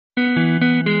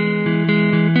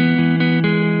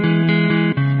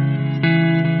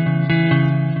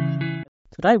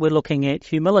Today we're looking at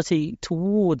humility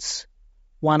towards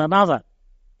one another.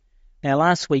 Now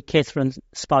last week Catherine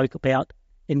spoke about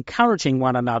encouraging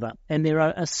one another, and there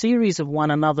are a series of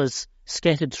one another's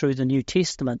scattered through the New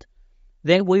Testament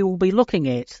that we will be looking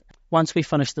at once we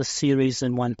finish this series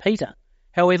in 1 Peter.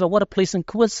 However, what a pleasant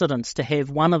coincidence to have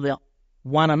one of the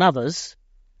one another's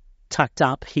tucked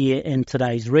up here in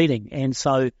today's reading. And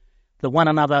so the one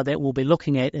another that we'll be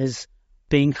looking at is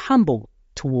being humble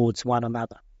towards one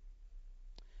another.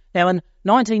 Now in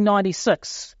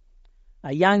 1996,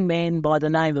 a young man by the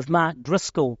name of Mark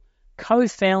Driscoll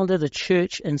co-founded a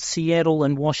church in Seattle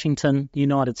in Washington,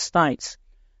 United States.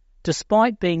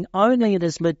 Despite being only in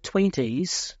his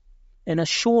mid-20s, in a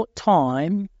short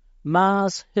time,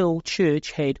 Mars Hill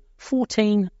Church had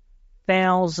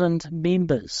 14,000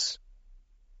 members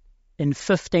in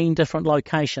 15 different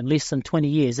locations, less than 20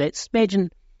 years.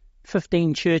 Imagine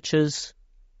 15 churches,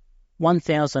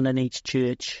 1,000 in each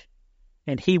church,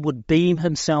 and he would beam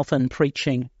himself in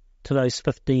preaching to those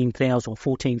 15,000 or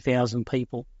 14,000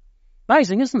 people.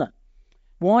 Amazing, isn't it?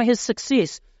 Why his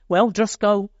success? Well,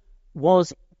 Driscoll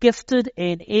was gifted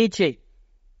and edgy.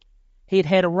 He'd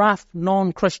had a rough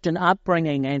non-Christian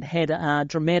upbringing and had a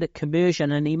dramatic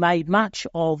conversion, and he made much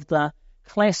of the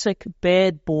classic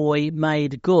bad boy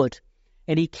made good.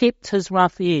 And he kept his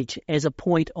rough edge as a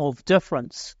point of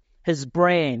difference, his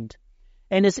brand.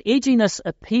 And his edginess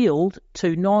appealed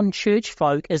to non-church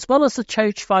folk as well as the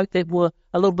church folk that were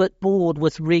a little bit bored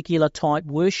with regular type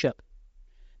worship.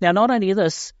 Now, not only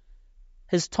this,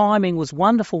 his timing was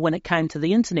wonderful when it came to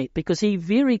the internet, because he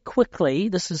very quickly,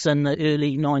 this is in the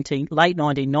late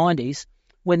 1990s,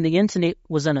 when the internet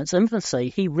was in its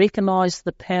infancy, he recognized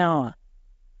the power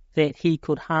that he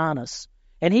could harness.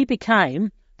 And he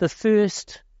became the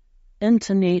first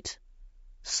internet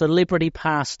celebrity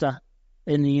pastor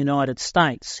in the United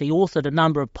States. He authored a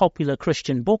number of popular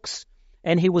Christian books,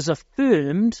 and he was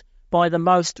affirmed by the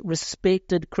most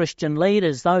respected Christian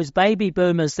leaders, those baby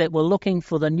boomers that were looking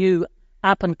for the new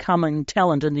up-and-coming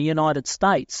talent in the United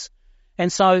States.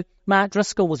 And so Mark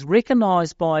Driscoll was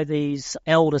recognized by these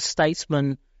elder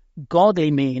statesmen,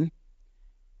 godly men,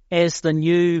 as the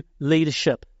new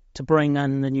leadership to bring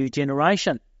in the new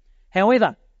generation.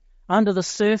 However, under the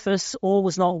surface, all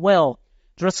was not well.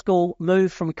 Driscoll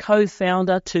moved from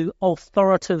co-founder to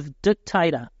authoritative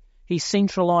dictator. He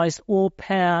centralized all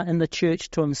power in the church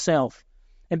to himself.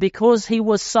 And because he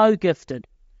was so gifted,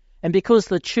 and because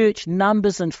the church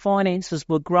numbers and finances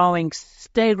were growing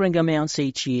staggering amounts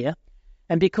each year,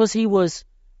 and because he was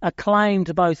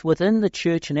acclaimed both within the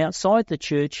church and outside the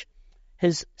church,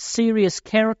 his serious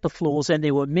character flaws, and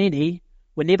there were many,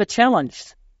 were never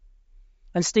challenged.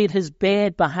 Instead, his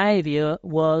bad behaviour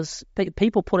was,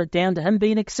 people put it down to him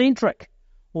being eccentric,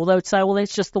 or they would say, well,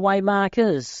 that's just the way Mark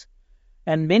is.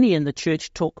 And many in the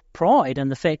church took pride in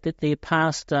the fact that their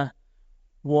pastor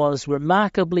was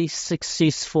remarkably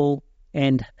successful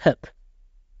and hip.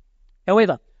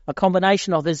 However, a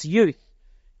combination of his youth,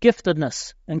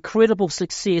 giftedness, incredible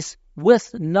success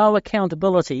with no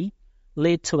accountability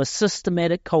led to a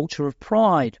systematic culture of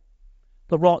pride.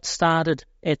 The rot started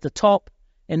at the top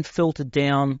and filtered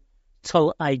down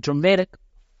till a dramatic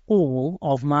fall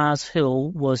of Mars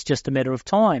Hill was just a matter of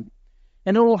time.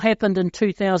 And it all happened in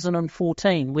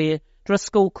 2014, where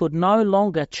Driscoll could no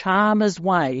longer charm his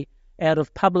way out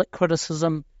of public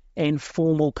criticism and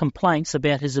formal complaints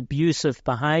about his abusive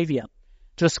behaviour.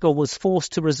 Driscoll was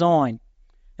forced to resign,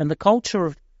 and the culture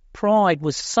of pride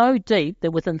was so deep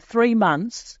that within 3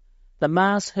 months, the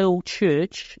Mars Hill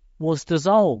Church was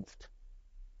dissolved.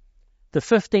 The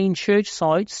 15 church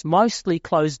sites mostly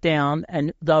closed down,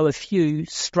 and though a few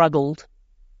struggled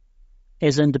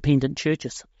as independent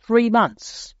churches. 3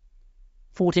 months,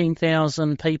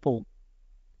 14,000 people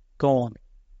gone.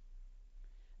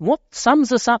 What sums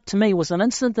this up to me was an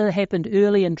incident that happened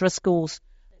early in Driscoll's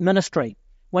ministry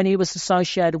when he was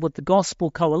associated with the Gospel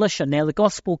Coalition. Now, the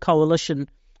Gospel Coalition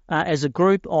is a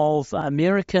group of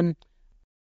American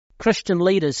Christian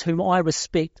leaders whom I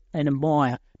respect and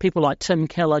admire. People like Tim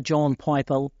Keller, John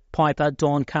Piper,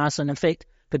 Don Carson. In fact,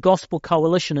 the Gospel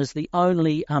Coalition is the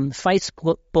only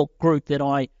Facebook group that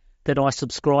I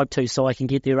subscribe to, so I can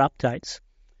get their updates.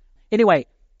 Anyway,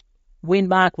 when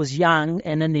Mark was young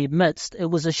and in their midst, it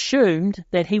was assumed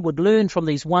that he would learn from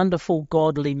these wonderful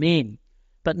godly men.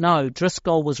 But no,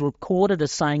 Driscoll was recorded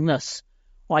as saying this: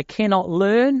 I cannot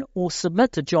learn or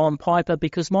submit to John Piper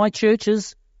because my church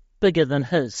is bigger than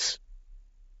his.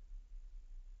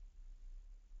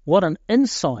 What an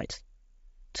insight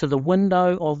to the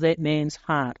window of that man's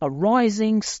heart. A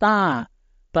rising star,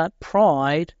 but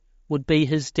pride would be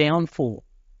his downfall.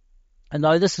 And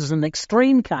though this is an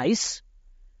extreme case,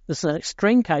 This is an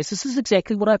extreme case. This is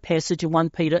exactly what our passage in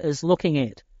 1 Peter is looking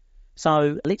at.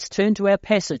 So let's turn to our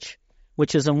passage,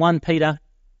 which is in 1 Peter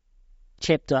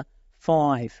chapter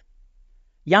 5.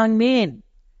 Young men,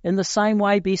 in the same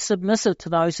way, be submissive to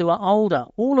those who are older.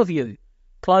 All of you,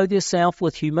 clothe yourself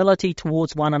with humility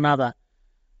towards one another,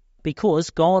 because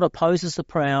God opposes the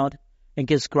proud and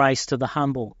gives grace to the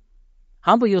humble.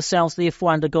 Humble yourselves,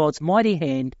 therefore, under God's mighty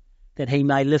hand, that he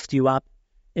may lift you up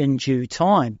in due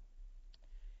time.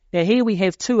 Now here we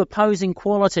have two opposing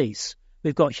qualities.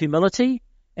 We've got humility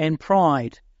and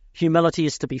pride. Humility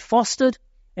is to be fostered,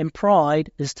 and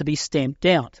pride is to be stamped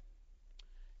out.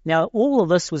 Now, all of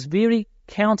this was very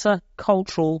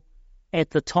counter-cultural at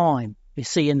the time. You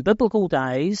see, in biblical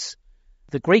days,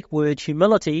 the Greek word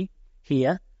humility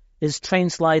here is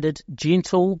translated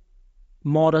gentle,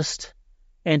 modest,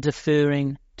 and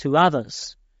deferring to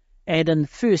others. And in the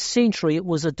first century, it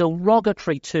was a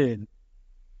derogatory term.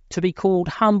 To be called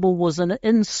humble was an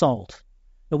insult.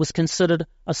 It was considered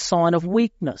a sign of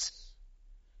weakness.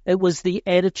 It was the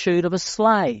attitude of a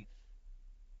slave.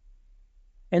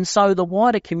 And so the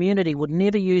wider community would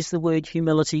never use the word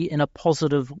humility in a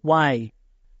positive way.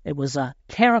 It was a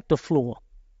character flaw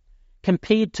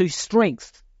compared to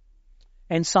strength.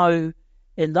 And so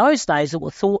in those days it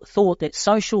was thought that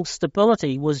social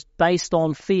stability was based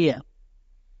on fear,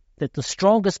 that the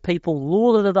strongest people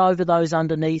lorded it over those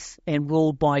underneath and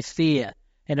ruled by fear.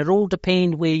 And it all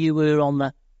depended where you were on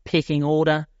the pecking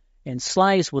order, and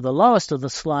slaves were the lowest of the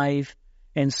slave,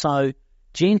 and so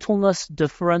gentleness,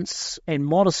 deference, and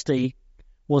modesty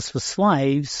was for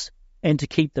slaves and to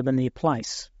keep them in their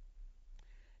place.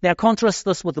 Now contrast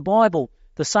this with the Bible.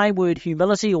 The same word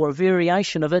humility, or a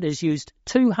variation of it, is used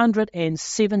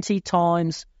 270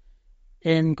 times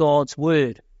in God's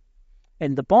Word.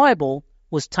 And the Bible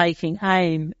was taking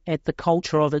aim at the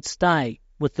culture of its day,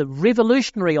 with the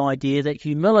revolutionary idea that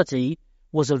humility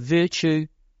was a virtue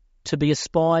to be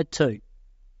aspired to.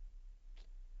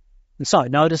 And so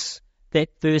notice that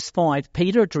verse 5,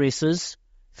 Peter addresses,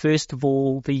 first of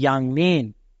all, the young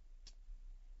men.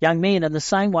 Young men, in the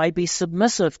same way, be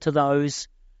submissive to those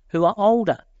who are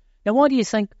older. Now, why do you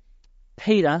think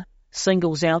Peter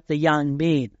singles out the young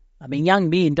men? I mean, young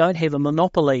men don't have a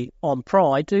monopoly on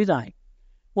pride, do they?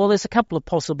 Well, there's a couple of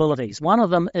possibilities. One of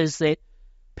them is that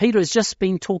Peter has just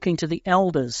been talking to the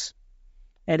elders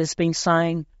and has been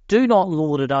saying, do not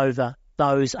lord it over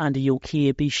those under your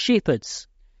care, be shepherds.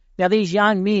 Now, these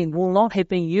young men will not have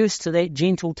been used to that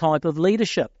gentle type of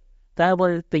leadership. They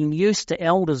will have been used to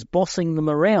elders bossing them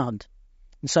around.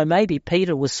 And so maybe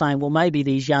Peter was saying, well, maybe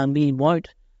these young men won't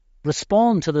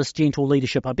respond to this gentle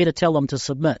leadership. I better tell them to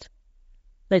submit.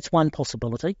 That's one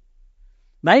possibility.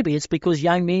 Maybe it's because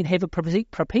young men have a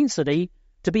propensity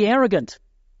to be arrogant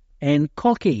and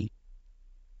cocky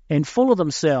and full of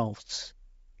themselves.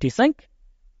 Do you think?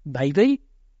 Maybe.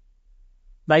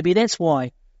 Maybe that's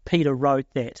why Peter wrote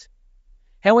that.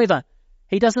 However,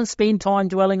 he doesn't spend time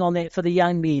dwelling on that for the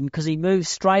young men, because he moves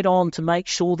straight on to make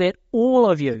sure that all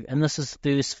of you, and this is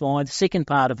verse 5, the second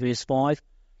part of verse 5,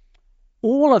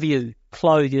 all of you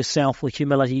clothe yourself with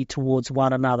humility towards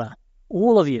one another.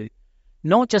 All of you.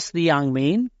 Not just the young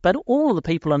men, but all of the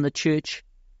people in the church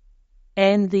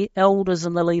and the elders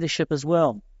and the leadership as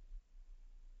well.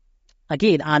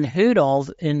 Again, unheard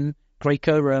of in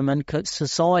Greco-Roman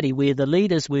society, where the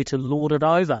leaders were to lord it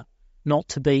over, not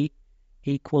to be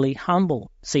equally humble.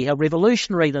 See how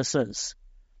revolutionary this is.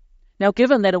 Now,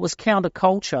 given that it was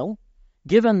countercultural,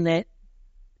 given that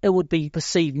it would be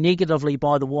perceived negatively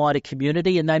by the wider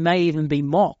community, and they may even be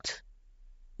mocked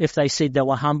if they said they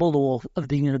were humble or have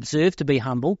been observed to be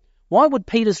humble, why would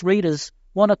Peter's readers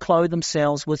want to clothe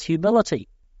themselves with humility?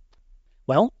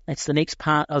 Well, that's the next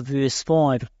part of verse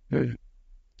 5.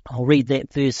 I'll read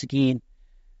that verse again.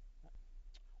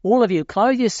 All of you,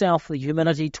 clothe yourself with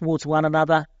humility towards one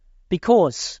another,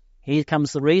 because, here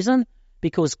comes the reason,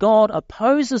 because God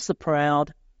opposes the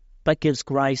proud, but gives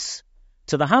grace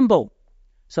to the humble.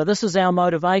 So this is our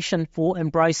motivation for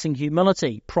embracing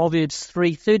humility. Proverbs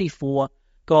 3:34,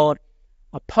 God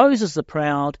opposes the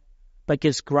proud, but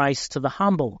gives grace to the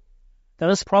humble. Now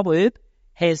this proverb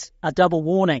has a double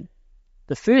warning.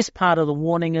 The first part of the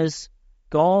warning is,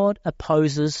 God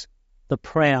opposes the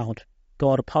proud.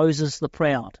 God opposes the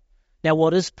proud. Now,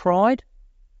 what is pride?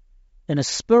 In a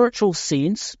spiritual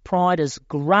sense, pride is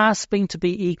grasping to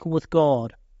be equal with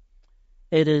God.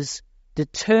 It is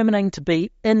determining to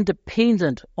be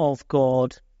independent of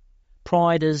God.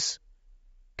 Pride is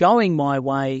going my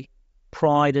way.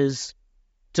 Pride is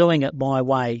doing it my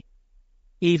way,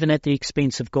 even at the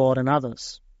expense of God and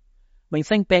others. I mean,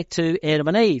 think back to Adam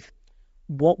and Eve.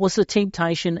 What was the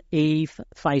temptation Eve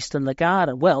faced in the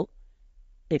garden? Well,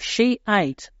 if she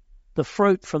ate the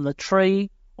fruit from the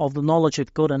tree of the knowledge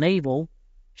of good and evil,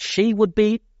 she would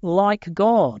be like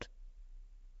God.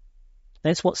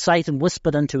 That's what Satan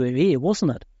whispered into her ear,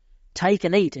 wasn't it? Take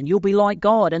and eat, and you'll be like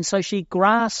God. And so she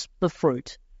grasped the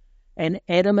fruit, and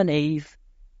Adam and Eve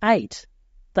ate.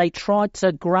 They tried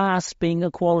to grasp being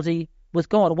equality with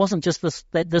God. It wasn't just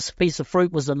that this piece of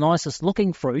fruit was the nicest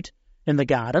looking fruit in the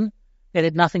garden. It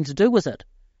had nothing to do with it.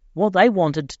 What they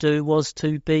wanted to do was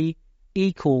to be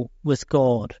equal with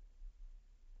God,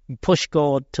 push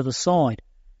God to the side.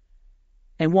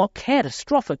 And what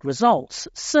catastrophic results.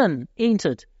 Sin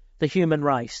entered the human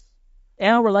race.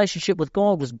 Our relationship with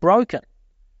God was broken.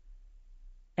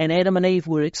 And Adam and Eve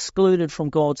were excluded from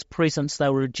God's presence. They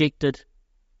were rejected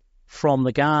from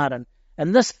the garden.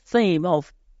 And this theme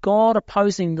of God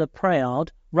opposing the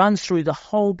proud runs through the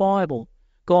whole Bible.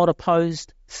 God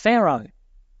opposed Pharaoh,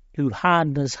 who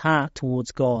hardened his heart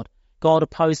towards God. God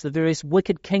opposed the various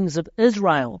wicked kings of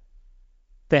Israel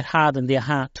that hardened their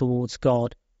heart towards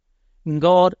God. And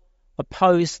God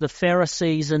opposed the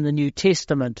Pharisees in the New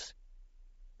Testament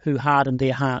who hardened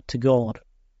their heart to God.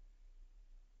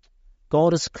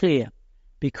 God is clear.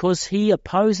 Because he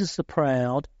opposes the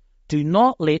proud, do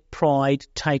not let pride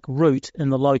take root in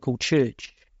the local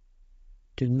church.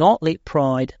 Do not let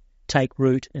pride take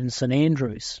root in St.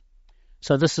 Andrews.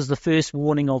 So this is the first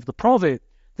warning of the proverb.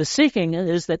 The second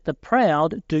is that the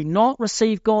proud do not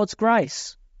receive God's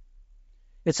grace.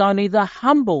 It's only the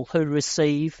humble who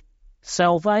receive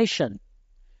salvation.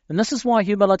 And this is why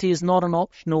humility is not an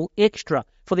optional extra,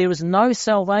 for there is no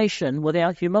salvation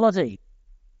without humility.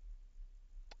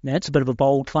 Now, it's a bit of a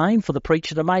bold claim for the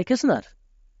preacher to make, isn't it?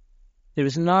 There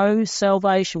is no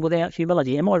salvation without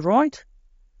humility. Am I right?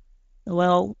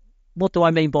 Well, what do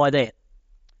I mean by that?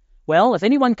 Well, if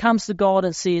anyone comes to God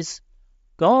and says,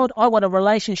 God, I want a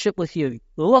relationship with you.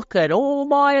 Look at all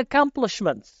my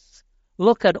accomplishments.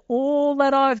 Look at all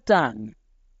that I've done.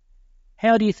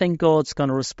 How do you think God's going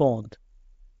to respond?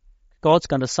 God's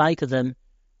going to say to them,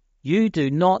 you do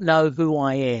not know who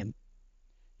I am.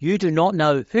 You do not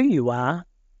know who you are,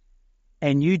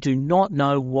 and you do not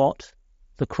know what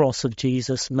the cross of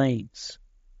Jesus means.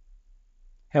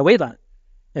 However,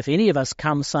 if any of us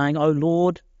come saying, oh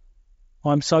Lord,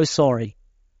 I'm so sorry.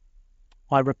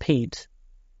 I repent.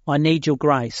 I need your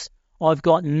grace. I've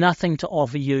got nothing to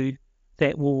offer you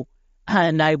that will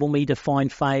enable me to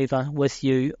find favour with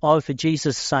you. Oh, for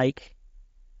Jesus' sake,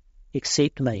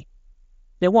 accept me.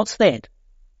 Now, what's that?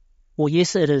 Well,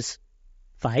 yes, it is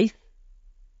faith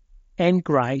and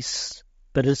grace,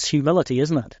 but it's humility,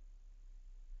 isn't it?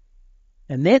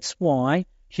 And that's why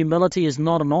humility is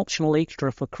not an optional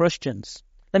extra for Christians.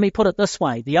 Let me put it this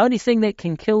way. The only thing that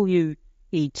can kill you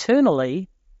eternally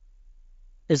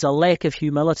is a lack of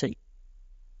humility.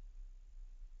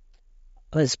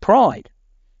 It's pride.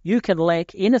 You can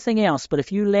lack anything else, but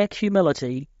if you lack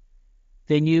humility,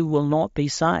 then you will not be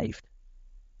saved.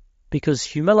 Because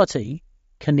humility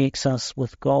connects us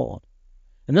with God.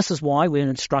 And this is why we're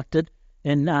instructed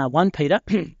in 1 Peter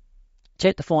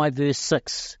chapter 5 verse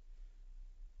 6.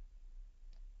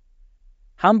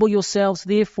 Humble yourselves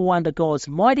therefore under God's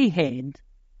mighty hand,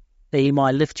 that he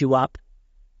might lift you up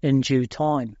in due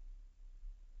time.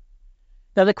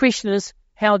 Now the question is,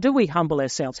 how do we humble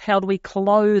ourselves? How do we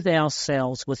clothe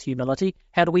ourselves with humility?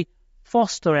 How do we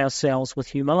foster ourselves with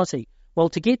humility? Well,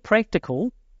 to get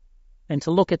practical and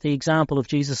to look at the example of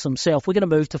Jesus himself, we're going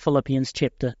to move to Philippians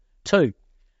chapter 2,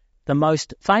 the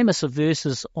most famous of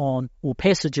verses on, or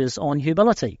passages on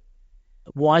humility.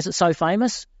 Why is it so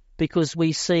famous? Because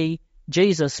we see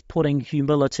Jesus putting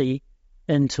humility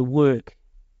into work.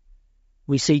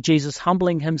 We see Jesus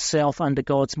humbling himself under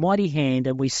God's mighty hand,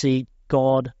 and we see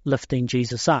God lifting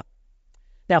Jesus up.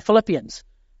 Now, Philippians,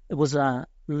 it was a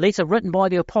letter written by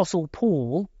the Apostle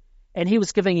Paul, and he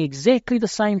was giving exactly the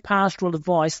same pastoral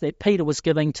advice that Peter was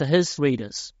giving to his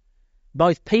readers.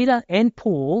 Both Peter and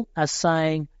Paul are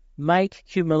saying, make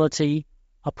humility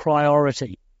a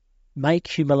priority. Make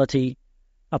humility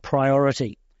a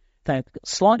priority. They've got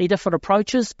slightly different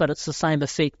approaches, but it's the same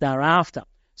effect thereafter.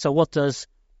 So what does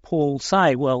Paul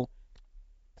say? Well,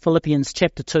 Philippians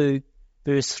chapter 2,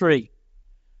 verse 3.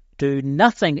 Do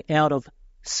nothing out of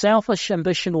selfish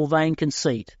ambition or vain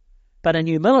conceit, but in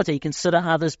humility consider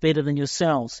others better than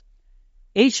yourselves.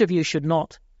 Each of you should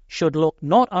look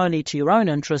not only to your own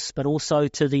interests, but also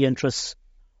to the interests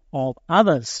of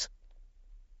others.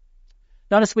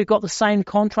 Notice we've got the same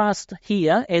contrast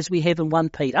here as we have in 1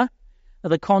 Peter,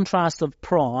 the contrast of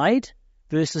pride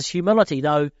versus humility,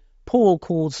 though Paul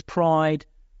calls pride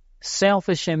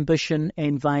selfish ambition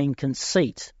and vain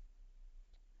conceit.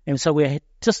 And so we're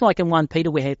just like in 1 Peter,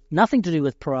 we have nothing to do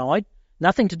with pride,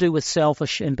 Nothing to do with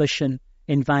selfish ambition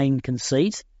and vain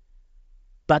conceit,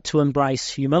 but to embrace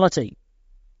humility.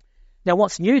 Now,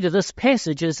 what's new to this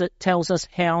passage is it tells us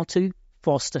how to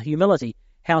foster humility,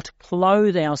 how to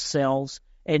clothe ourselves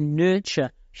and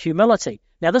nurture humility.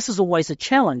 Now, this is always a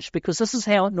challenge because this is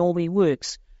how it normally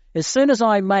works. As soon as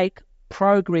I make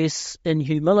progress in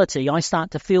humility, I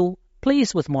start to feel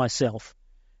pleased with myself.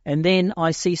 And then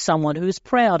I see someone who's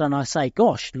proud and I say,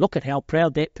 gosh, look at how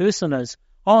proud that person is.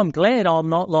 I'm glad I'm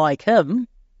not like him.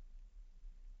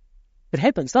 It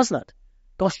happens, doesn't it?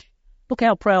 Gosh, look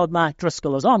how proud Mark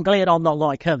Driscoll is. I'm glad I'm not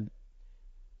like him.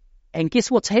 And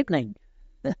guess what's happening?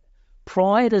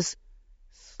 Pride is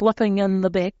slipping in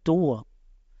the back door.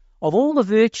 Of all the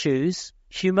virtues,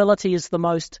 humility is the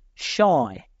most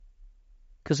shy.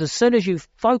 Because as soon as you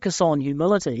focus on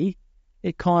humility,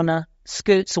 it kind of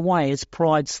skirts away as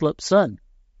pride slips in.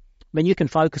 I mean, you can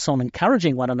focus on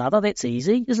encouraging one another. That's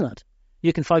easy, isn't it?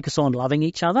 You can focus on loving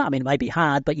each other. I mean, it may be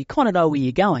hard, but you kind of know where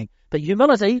you're going. But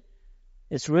humility,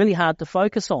 it's really hard to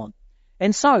focus on.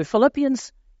 And so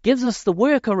Philippians gives us the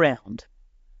workaround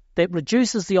that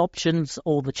reduces the options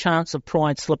or the chance of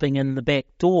pride slipping in the back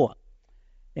door.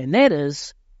 And that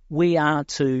is, we are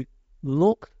to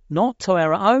look not to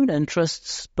our own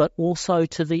interests, but also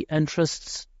to the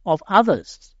interests of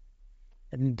others.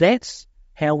 And that's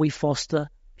how we foster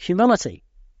humility.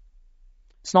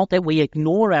 It's not that we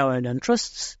ignore our own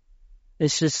interests.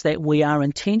 It's just that we are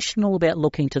intentional about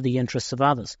looking to the interests of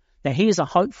others. Now, here's a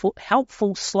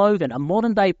helpful slogan, a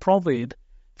modern-day proverb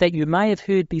that you may have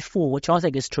heard before, which I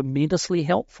think is tremendously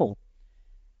helpful.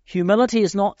 Humility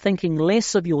is not thinking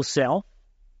less of yourself,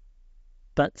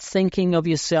 but thinking of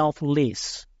yourself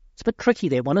less. It's a bit tricky,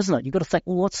 that one, isn't it? You've got to think,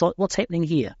 well, what's happening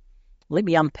here? Let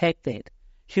me unpack that.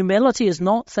 Humility is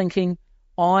not thinking,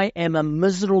 I am a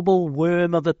miserable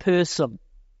worm of a person.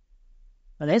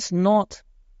 And that's not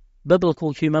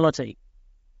biblical humility.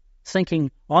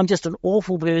 Thinking, I'm just an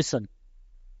awful person.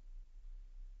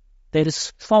 That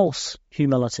is false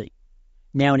humility.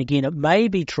 Now and again, it may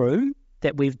be true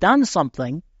that we've done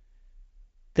something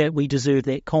that we deserve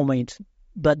that comment,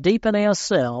 but deep in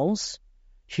ourselves,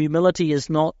 humility is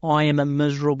not, I am a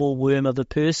miserable worm of a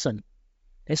person.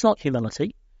 That's not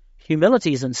humility.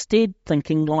 Humility is instead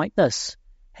thinking like this: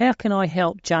 how can I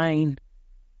help Jane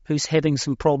who's having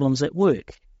some problems at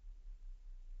work?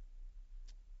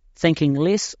 Thinking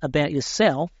less about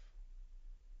yourself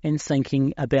and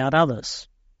thinking about others.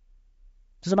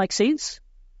 Does it make sense?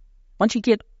 Once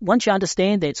you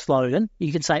understand that slogan,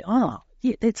 you can say,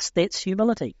 yeah, that's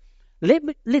humility.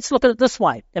 Let's look at it this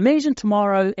way. Imagine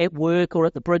tomorrow at work or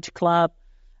at the bridge club,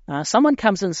 someone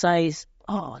comes and says,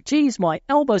 oh, geez, my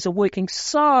elbows are working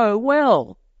so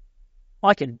well.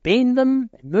 I can bend them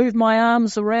and move my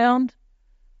arms around.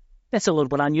 That's a little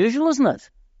bit unusual, isn't it?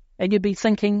 And you'd be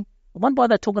thinking, I wonder why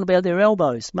they're talking about their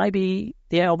elbows. Maybe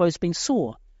their elbow's been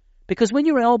sore. Because when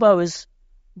your elbow is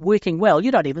working well,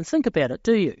 you don't even think about it,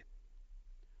 do you?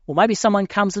 Or maybe someone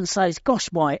comes and says, gosh,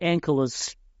 my ankle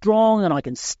is strong and I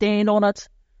can stand on it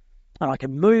and I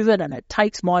can move it and it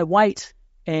takes my weight,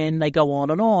 and they go on,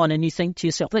 and you think to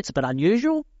yourself, that's a bit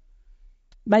unusual.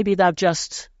 Maybe they've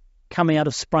just come out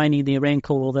of spraining their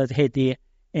ankle, or they've had their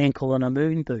ankle in a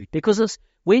moon boot. Because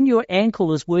when your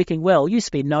ankle is working well, you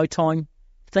spend no time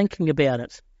thinking about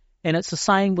it. And it's the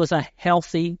same with a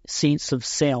healthy sense of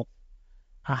self.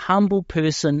 A humble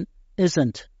person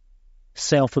isn't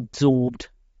self-absorbed,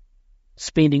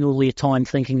 spending all their time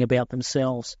thinking about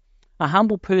themselves. A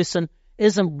humble person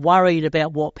isn't worried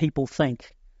about what people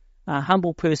think. A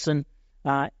humble person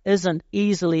isn't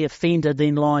easily offended,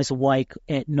 then lies awake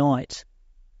at night.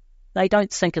 They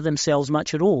don't think of themselves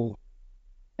much at all.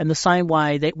 In the same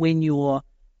way that when your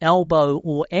elbow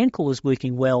or ankle is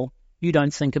working well, you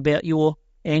don't think about your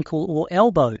ankle or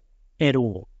elbow at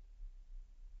all.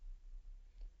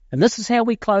 And this is how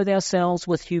we clothe ourselves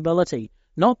with humility,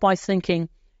 not by thinking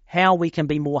how we can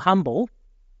be more humble,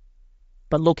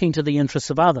 but looking to the interests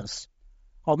of others.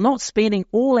 Of not spending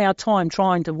all our time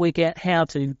trying to work out how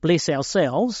to bless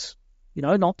ourselves,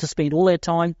 not to spend all our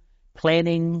time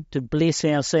planning to bless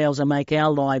ourselves and make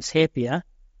our lives happier,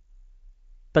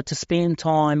 but to spend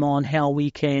time on how we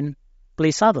can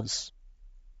bless others.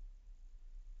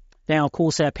 Now, of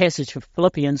course, our passage from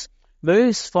Philippians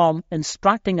moves from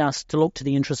instructing us to look to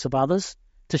the interests of others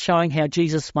to showing how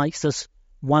Jesus makes this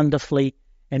wonderfully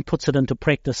and puts it into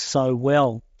practice so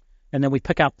well. And then we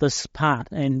pick up this part,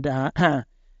 and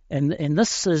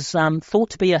this is thought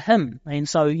to be a hymn. And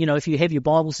so, if you have your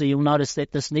Bibles there, you'll notice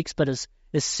that this next bit is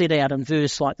set out in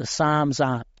verse like the Psalms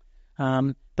are.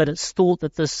 But it's thought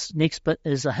that this next bit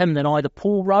is a hymn that either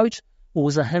Paul wrote or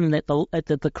was a hymn that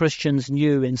the Christians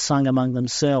knew and sung among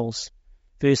themselves.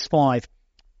 Verse 5,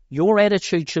 your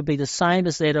attitude should be the same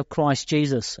as that of Christ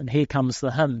Jesus. And here comes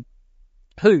the hymn.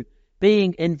 Who,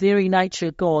 being in very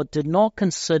nature God, did not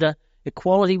consider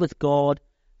equality with God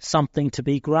something to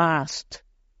be grasped.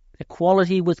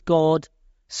 Equality with God,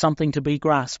 something to be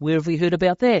grasped. Where have we heard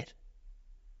about that?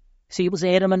 See, it was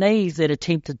Adam and Eve that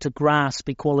attempted to grasp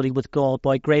equality with God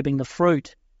by grabbing the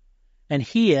fruit. And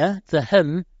here, the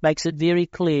hymn makes it very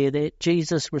clear that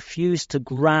Jesus refused to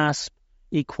grasp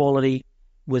equality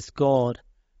with God,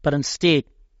 but instead,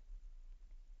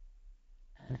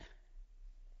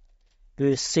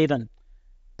 verse 7,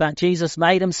 but Jesus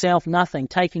made himself nothing,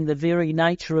 taking the very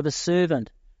nature of a servant,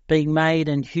 being made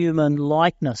in human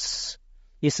likeness.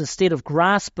 Yes, instead of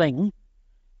grasping,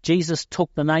 Jesus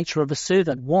took the nature of a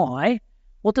servant. Why?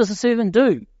 What does a servant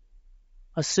do?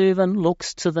 A servant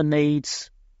looks to the needs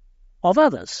of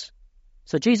others.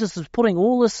 So Jesus is putting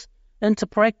all this into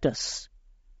practice,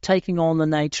 taking on the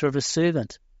nature of a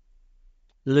servant,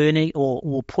 learning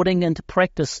or putting into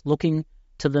practice, looking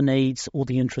to the needs or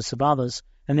the interests of others.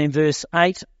 And then verse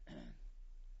 8,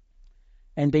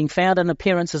 and being found in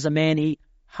appearance as a man, he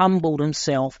humbled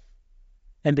himself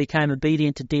and became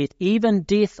obedient to death, even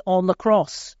death on the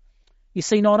cross. You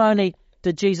see, not only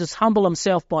did Jesus humble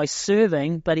himself by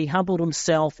serving, but he humbled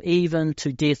himself even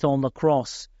to death on the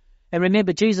cross. And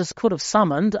remember, Jesus could have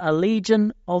summoned a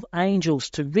legion of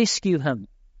angels to rescue him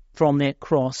from that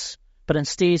cross, but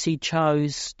instead he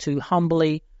chose to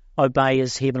humbly obey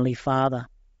his heavenly Father.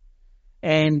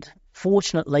 And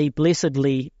fortunately,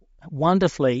 blessedly,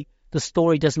 wonderfully, the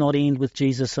story does not end with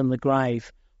Jesus in the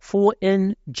grave. For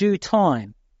in due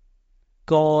time,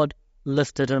 God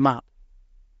lifted him up.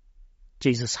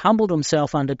 Jesus humbled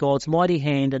himself under God's mighty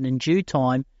hand, and in due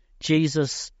time,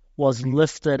 Jesus was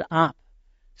lifted up.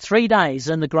 3 days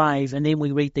in the grave, and then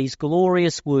we read these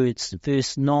glorious words,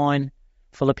 verse 9,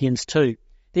 Philippians 2.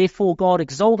 Therefore God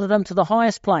exalted him to the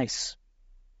highest place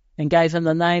and gave him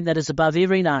the name that is above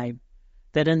every name,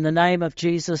 that in the name of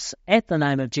Jesus, at the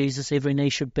name of Jesus, every knee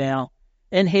should bow,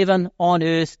 in heaven, on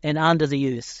earth, and under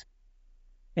the earth,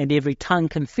 and every tongue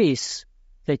confess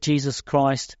that Jesus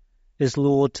Christ is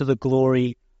Lord, to the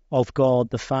glory of God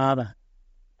the Father.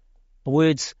 The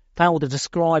words fail to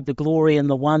describe the glory and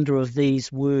the wonder of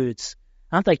these words.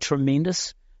 Aren't they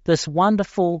tremendous? This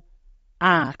wonderful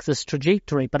arc, this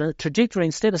trajectory, but a trajectory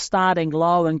instead of starting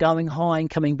low and going high and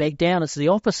coming back down, it's the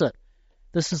opposite.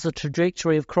 This is the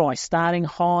trajectory of Christ, starting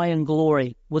high in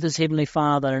glory with his heavenly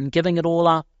Father and giving it all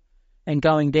up and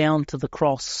going down to the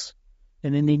cross.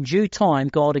 And then in due time,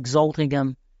 God exalting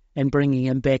him and bringing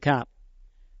him back up.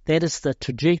 That is the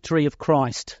trajectory of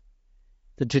Christ,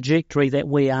 the trajectory that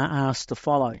we are asked to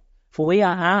follow. For we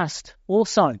are asked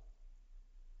also,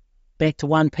 back to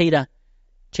 1 Peter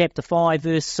chapter 5,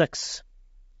 verse 6.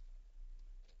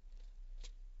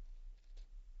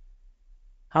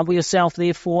 Humble yourself,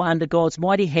 therefore, under God's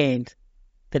mighty hand,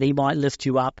 that he might lift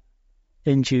you up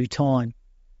in due time.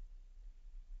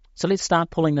 So let's start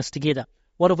pulling this together.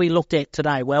 What have we looked at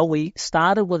today? Well, we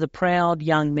started with a proud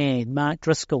young man, Mark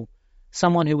Driscoll,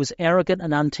 someone who was arrogant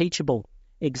and unteachable,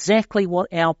 exactly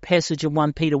what our passage in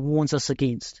 1 Peter warns us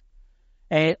against.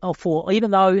 For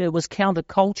even though it was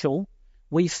countercultural,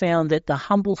 we found that the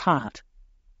humble heart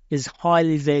is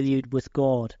highly valued with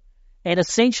God and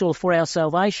essential for our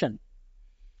salvation.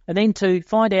 And then to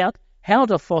find out how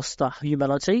to foster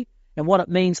humility and what it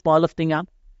means by lifting up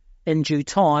in due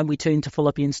time, we turn to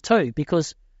Philippians 2,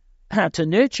 because to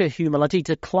nurture humility,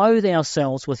 to clothe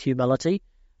ourselves with humility,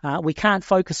 we can't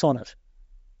focus on it.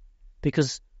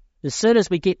 Because as soon as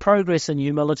we get progress in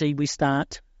humility, we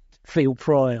start to feel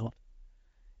proud.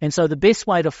 And so the best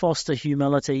way to foster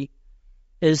humility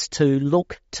is to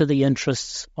look to the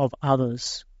interests of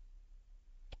others.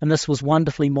 And this was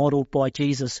wonderfully modelled by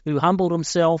Jesus, who humbled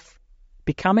himself,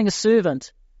 becoming a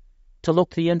servant, to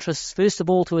look to the interests, first of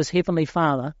all, to his heavenly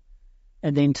Father,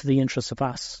 and then to the interests of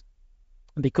us.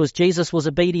 And because Jesus was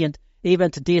obedient even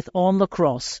to death on the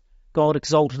cross, God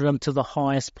exalted him to the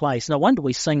highest place. No wonder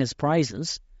we sing his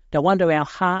praises. No wonder our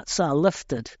hearts are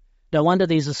lifted. No wonder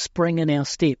there's a spring in our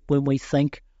step when we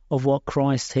think of what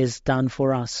Christ has done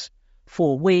for us.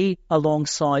 For we,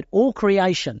 alongside all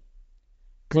creation,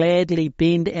 gladly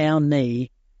bend our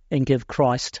knee and give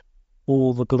Christ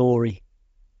all the glory.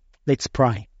 Let's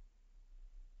pray.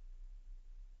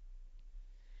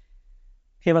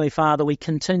 Heavenly Father, we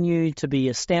continue to be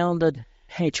astounded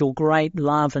at your great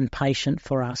love and patience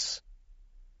for us.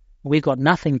 We've got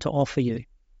nothing to offer you.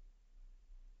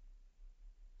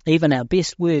 Even our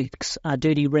best works are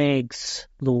dirty rags,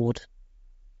 Lord.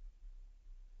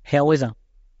 However,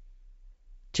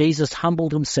 Jesus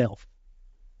humbled himself,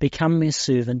 became a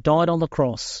servant, died on the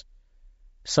cross,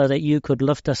 so that you could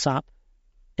lift us up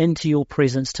into your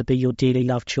presence to be your dearly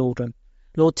loved children.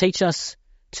 Lord, teach us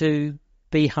to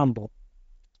be humble,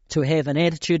 to have an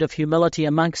attitude of humility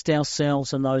amongst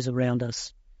ourselves and those around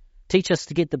us. Teach us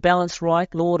to get the balance right,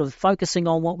 Lord, of focusing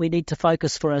on what we need to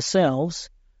focus for ourselves,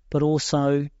 but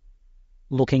also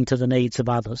looking to the needs of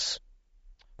others.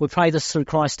 We pray this through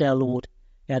Christ our Lord,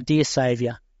 our dear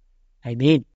Saviour.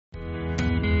 Amen.